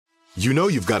You know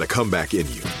you've got a comeback in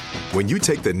you. When you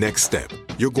take the next step,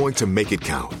 you're going to make it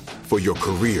count. For your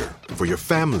career, for your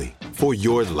family, for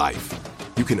your life.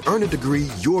 You can earn a degree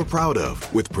you're proud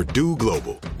of with Purdue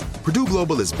Global. Purdue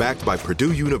Global is backed by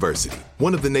Purdue University,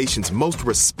 one of the nation's most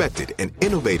respected and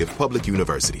innovative public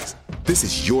universities. This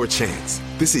is your chance.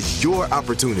 This is your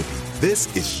opportunity.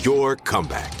 This is your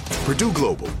comeback. Purdue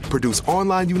Global, Purdue's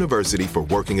online university for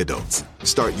working adults.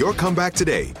 Start your comeback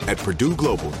today at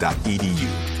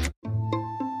purdueglobal.edu.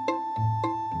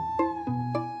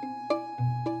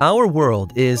 Our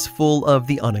world is full of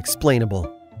the unexplainable.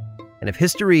 And if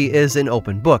history is an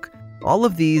open book, all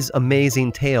of these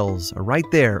amazing tales are right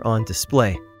there on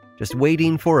display, just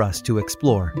waiting for us to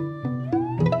explore.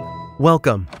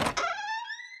 Welcome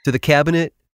to the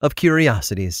Cabinet of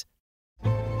Curiosities.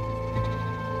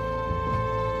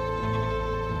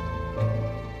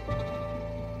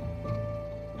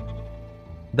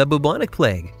 The bubonic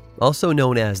plague, also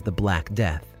known as the Black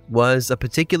Death, was a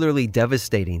particularly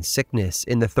devastating sickness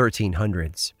in the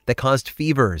 1300s that caused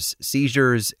fevers,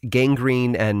 seizures,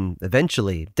 gangrene, and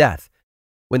eventually death.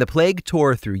 When the plague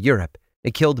tore through Europe,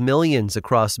 it killed millions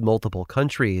across multiple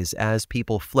countries as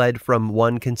people fled from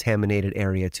one contaminated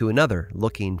area to another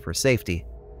looking for safety.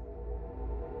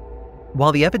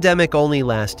 While the epidemic only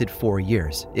lasted 4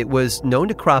 years, it was known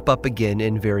to crop up again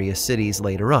in various cities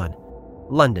later on.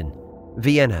 London,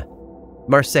 Vienna,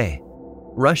 Marseille,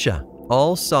 Russia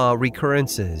all saw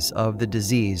recurrences of the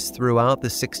disease throughout the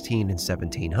 16 and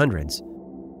 1700s.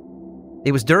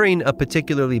 It was during a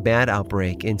particularly bad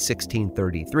outbreak in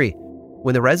 1633,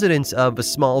 when the residents of a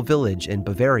small village in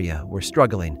Bavaria were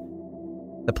struggling.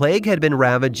 The plague had been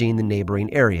ravaging the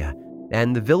neighboring area,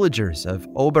 and the villagers of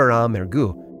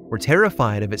Oberammergau were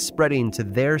terrified of it spreading to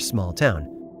their small town.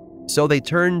 So they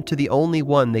turned to the only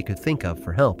one they could think of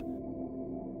for help: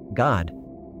 God.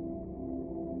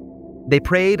 They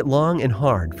prayed long and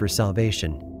hard for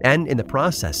salvation, and in the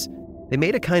process, they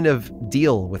made a kind of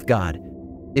deal with God.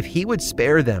 If he would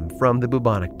spare them from the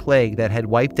bubonic plague that had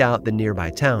wiped out the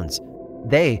nearby towns,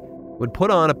 they would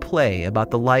put on a play about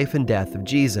the life and death of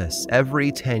Jesus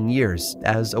every 10 years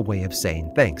as a way of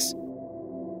saying thanks.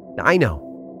 Now, I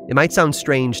know, it might sound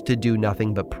strange to do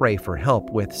nothing but pray for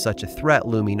help with such a threat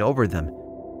looming over them.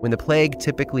 When the plague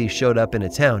typically showed up in a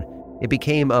town, it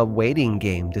became a waiting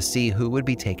game to see who would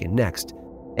be taken next.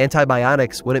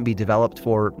 Antibiotics wouldn't be developed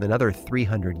for another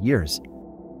 300 years.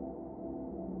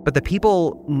 But the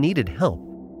people needed help,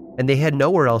 and they had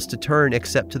nowhere else to turn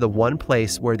except to the one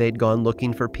place where they'd gone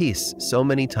looking for peace so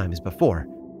many times before.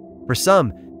 For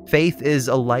some, faith is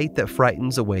a light that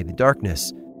frightens away the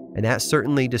darkness, and that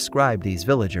certainly described these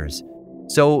villagers.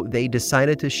 So they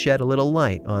decided to shed a little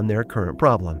light on their current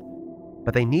problem.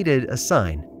 But they needed a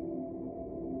sign.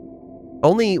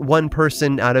 Only one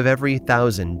person out of every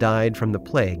 1,000 died from the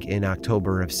plague in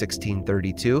October of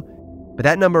 1632, but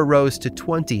that number rose to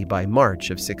 20 by March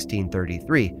of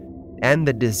 1633, and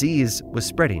the disease was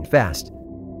spreading fast.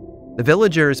 The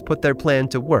villagers put their plan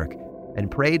to work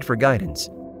and prayed for guidance.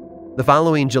 The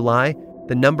following July,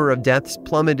 the number of deaths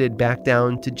plummeted back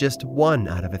down to just 1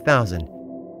 out of 1,000.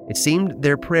 It seemed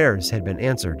their prayers had been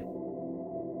answered.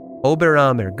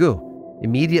 Oberammergau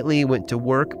immediately went to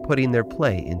work putting their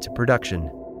play into production.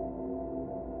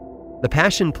 The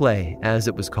Passion Play, as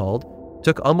it was called,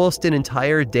 took almost an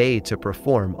entire day to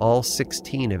perform all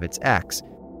 16 of its acts,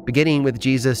 beginning with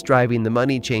Jesus driving the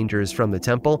money changers from the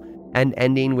temple and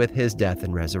ending with his death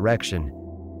and resurrection.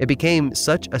 It became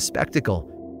such a spectacle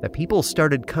that people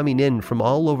started coming in from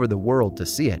all over the world to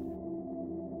see it.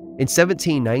 In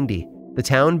 1790, the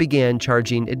town began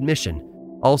charging admission,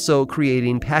 also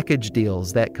creating package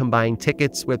deals that combined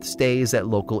tickets with stays at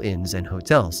local inns and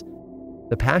hotels.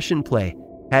 The Passion Play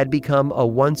had become a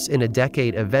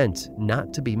once-in-a-decade event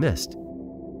not to be missed.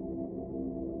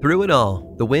 Through it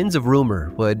all, the winds of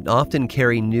rumor would often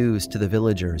carry news to the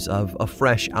villagers of a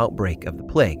fresh outbreak of the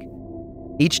plague.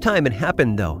 Each time it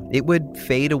happened, though, it would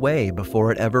fade away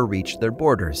before it ever reached their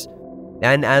borders.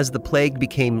 And as the plague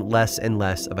became less and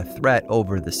less of a threat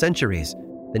over the centuries,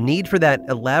 the need for that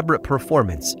elaborate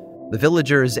performance, the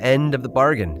villagers' end of the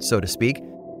bargain, so to speak,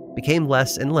 became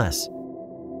less and less.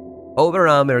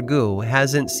 Oberammergau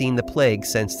hasn't seen the plague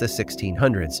since the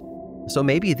 1600s, so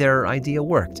maybe their idea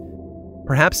worked.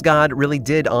 Perhaps God really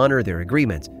did honor their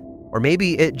agreement, or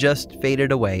maybe it just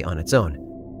faded away on its own.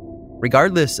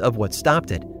 Regardless of what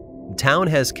stopped it, the town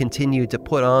has continued to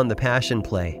put on the Passion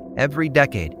Play every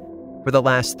decade for the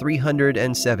last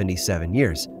 377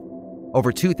 years.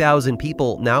 Over 2,000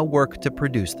 people now work to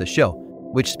produce the show,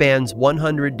 which spans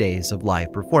 100 days of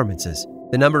live performances.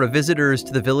 The number of visitors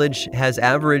to the village has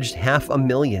averaged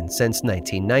 500,000 since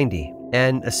 1990,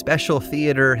 and a special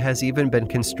theater has even been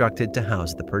constructed to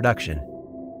house the production.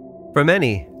 For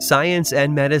many, science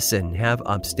and medicine have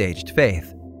upstaged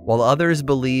faith, while others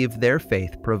believe their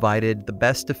faith provided the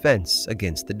best defense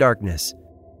against the darkness.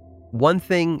 One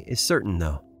thing is certain,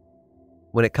 though.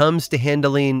 When it comes to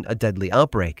handling a deadly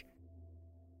outbreak,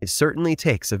 it certainly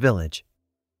takes a village.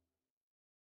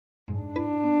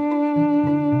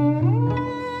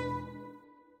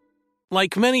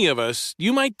 Like many of us,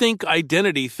 you might think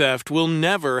identity theft will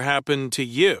never happen to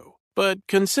you. But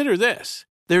consider this.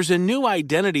 There's a new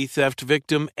identity theft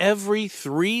victim every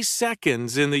 3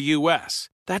 seconds in the U.S.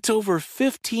 That's over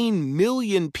 15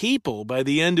 million people by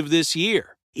the end of this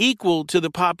year, equal to the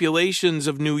populations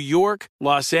of New York,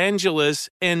 Los Angeles,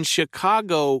 and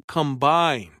Chicago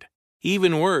combined.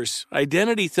 Even worse,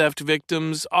 identity theft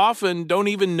victims often don't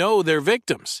even know they're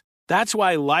victims. That's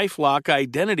why LifeLock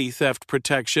Identity Theft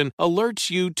Protection alerts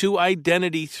you to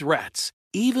identity threats,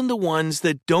 even the ones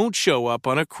that don't show up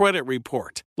on a credit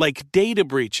report, like data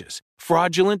breaches,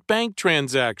 fraudulent bank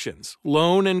transactions,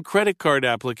 loan and credit card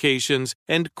applications,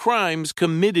 and crimes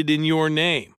committed in your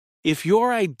name. If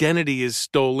your identity is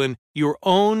stolen, your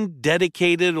own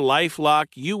dedicated LifeLock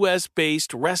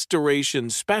U.S.-based restoration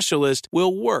specialist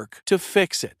will work to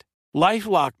fix it.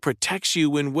 LifeLock protects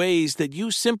you in ways that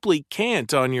you simply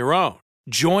can't on your own.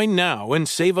 Join now and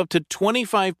save up to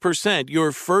 25%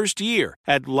 your first year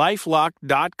at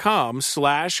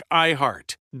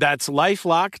LifeLock.com/iHeart. That's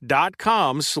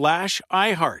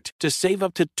LifeLock.com/iHeart to save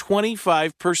up to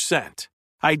 25%.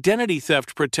 Identity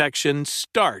theft protection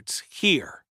starts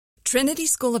here. Trinity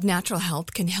School of Natural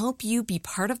Health can help you be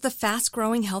part of the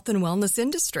fast-growing health and wellness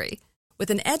industry. With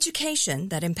an education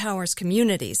that empowers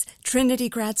communities, Trinity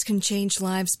grads can change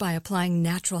lives by applying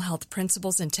natural health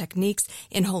principles and techniques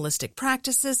in holistic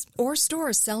practices or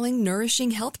stores selling nourishing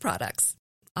health products.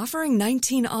 Offering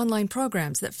 19 online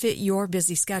programs that fit your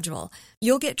busy schedule,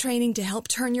 you'll get training to help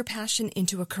turn your passion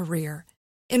into a career.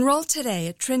 Enroll today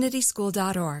at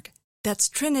trinityschool.org. That's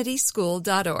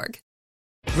trinityschool.org.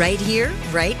 Right here,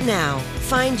 right now.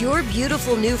 Find your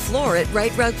beautiful new floor at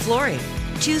Right Rug Flooring.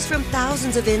 Choose from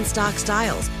thousands of in-stock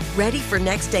styles, ready for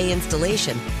next-day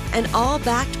installation, and all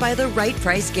backed by the right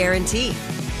price guarantee.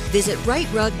 Visit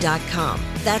rightrug.com.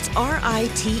 That's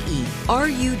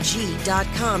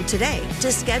RITERUG.com today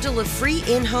to schedule a free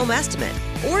in-home estimate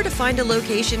or to find a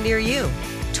location near you.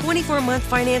 24-month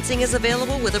financing is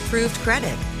available with approved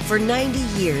credit. For 90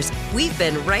 years, we've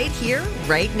been right here,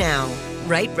 right now.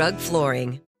 Right Rug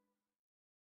Flooring.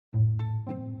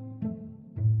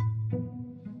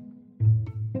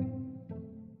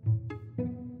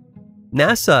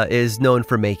 NASA is known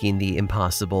for making the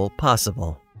impossible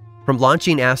possible. From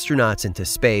launching astronauts into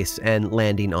space and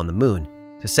landing on the moon,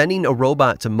 to sending a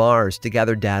robot to Mars to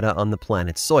gather data on the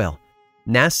planet's soil,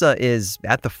 NASA is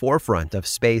at the forefront of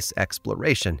space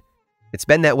exploration. It's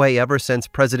been that way ever since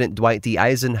President Dwight D.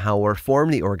 Eisenhower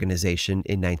formed the organization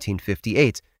in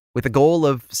 1958, with the goal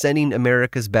of sending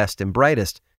America's best and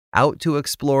brightest out to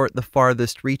explore the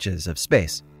farthest reaches of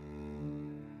space.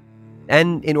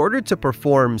 And in order to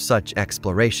perform such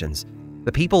explorations,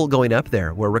 the people going up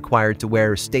there were required to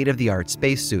wear state-of-the-art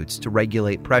spacesuits to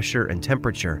regulate pressure and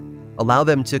temperature, allow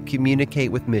them to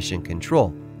communicate with mission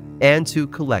control, and to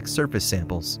collect surface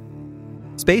samples.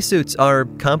 Spacesuits are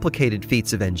complicated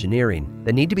feats of engineering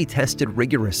that need to be tested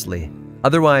rigorously.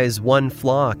 Otherwise, one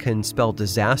flaw can spell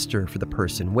disaster for the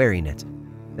person wearing it.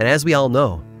 And as we all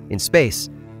know, in space,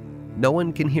 no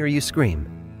one can hear you scream.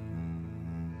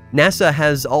 NASA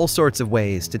has all sorts of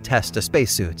ways to test a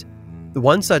spacesuit. The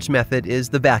one such method is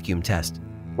the vacuum test,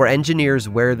 where engineers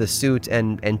wear the suit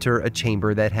and enter a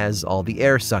chamber that has all the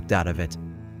air sucked out of it.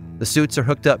 The suits are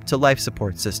hooked up to life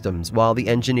support systems while the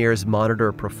engineers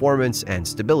monitor performance and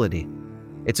stability.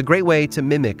 It's a great way to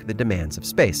mimic the demands of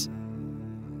space.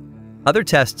 Other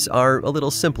tests are a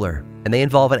little simpler, and they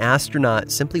involve an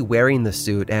astronaut simply wearing the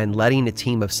suit and letting a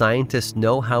team of scientists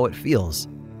know how it feels.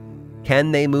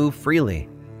 Can they move freely?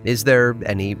 Is there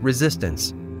any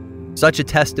resistance? Such a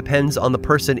test depends on the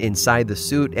person inside the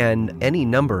suit and any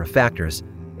number of factors,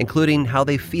 including how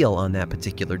they feel on that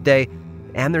particular day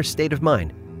and their state of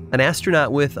mind. An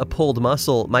astronaut with a pulled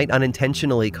muscle might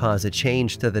unintentionally cause a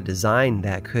change to the design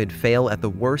that could fail at the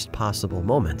worst possible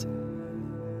moment.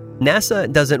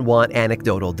 NASA doesn't want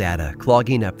anecdotal data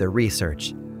clogging up their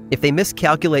research. If they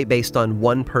miscalculate based on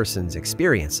one person's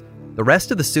experience, the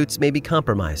rest of the suits may be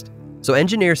compromised. So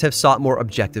engineers have sought more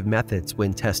objective methods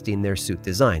when testing their suit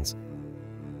designs.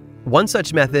 One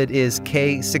such method is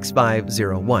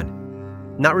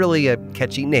K6501. Not really a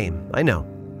catchy name, I know.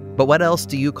 But what else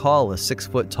do you call a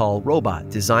 6-foot-tall robot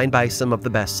designed by some of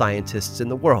the best scientists in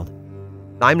the world?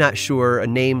 I'm not sure a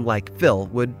name like Phil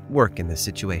would work in this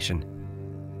situation.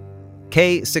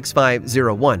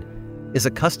 K6501 is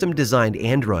a custom-designed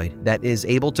android that is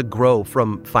able to grow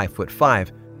from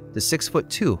 5'5" to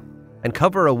 6'2" and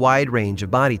cover a wide range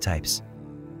of body types.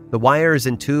 The wires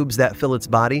and tubes that fill its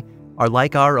body are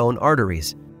like our own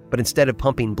arteries, but instead of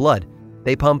pumping blood,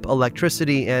 they pump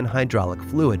electricity and hydraulic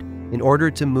fluid in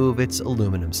order to move its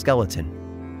aluminum skeleton.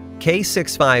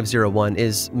 K6501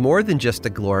 is more than just a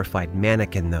glorified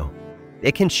mannequin, though.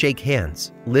 It can shake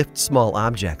hands, lift small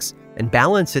objects, and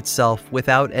balance itself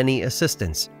without any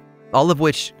assistance, all of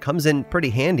which comes in pretty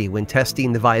handy when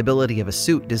testing the viability of a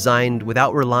suit designed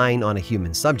without relying on a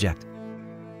human subject.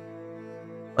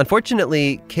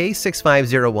 Unfortunately,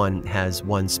 K6501 has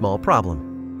one small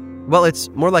problem. Well, it's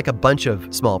more like a bunch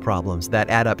of small problems that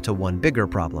add up to one bigger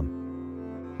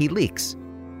problem. He leaks.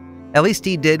 At least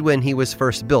he did when he was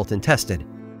first built and tested.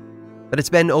 But it's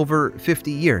been over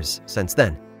 50 years since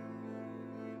then.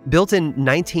 Built in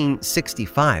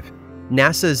 1965,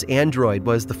 NASA's Android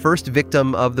was the first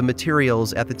victim of the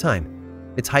materials at the time.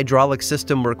 Its hydraulic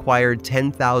system required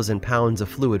 10,000 pounds of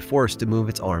fluid force to move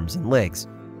its arms and legs.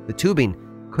 The tubing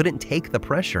couldn't take the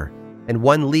pressure, and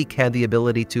one leak had the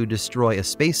ability to destroy a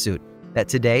spacesuit that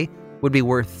today would be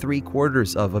worth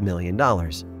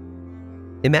 $750,000.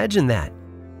 Imagine that.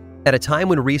 At a time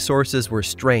when resources were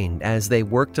strained as they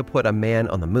worked to put a man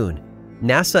on the moon,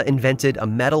 NASA invented a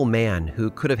metal man who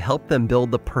could have helped them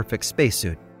build the perfect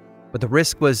spacesuit. But the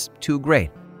risk was too great,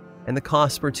 and the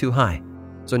costs were too high,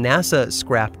 so NASA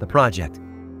scrapped the project.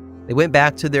 They went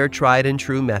back to their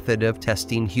tried-and-true method of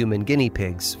testing human guinea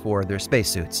pigs for their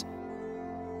spacesuits.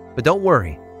 But don't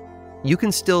worry, you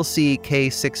can still see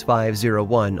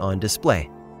K6501 on display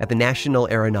at the National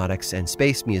Aeronautics and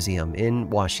Space Museum in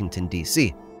Washington,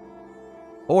 D.C.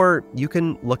 Or you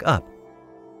can look up.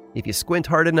 If you squint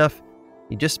hard enough,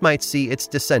 you just might see its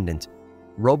descendant,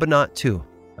 Robonaut 2,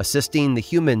 assisting the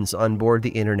humans on board the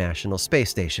International Space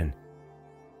Station.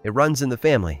 It runs in the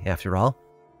family, after all.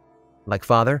 Like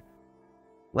father,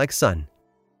 like son.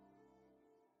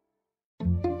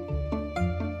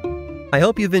 I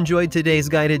hope you've enjoyed today's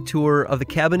guided tour of the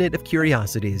Cabinet of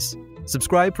Curiosities.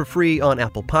 Subscribe for free on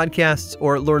Apple Podcasts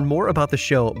or learn more about the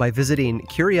show by visiting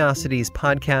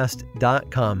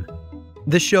curiositiespodcast.com.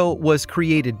 This show was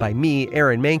created by me,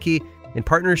 Aaron Mahnke, in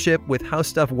partnership with How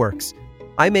Stuff Works.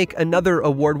 I make another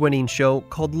award-winning show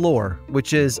called Lore,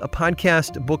 which is a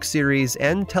podcast, book series,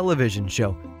 and television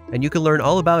show, and you can learn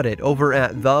all about it over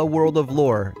at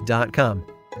theworldoflore.com.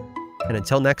 And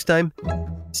until next time,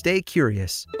 stay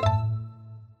curious.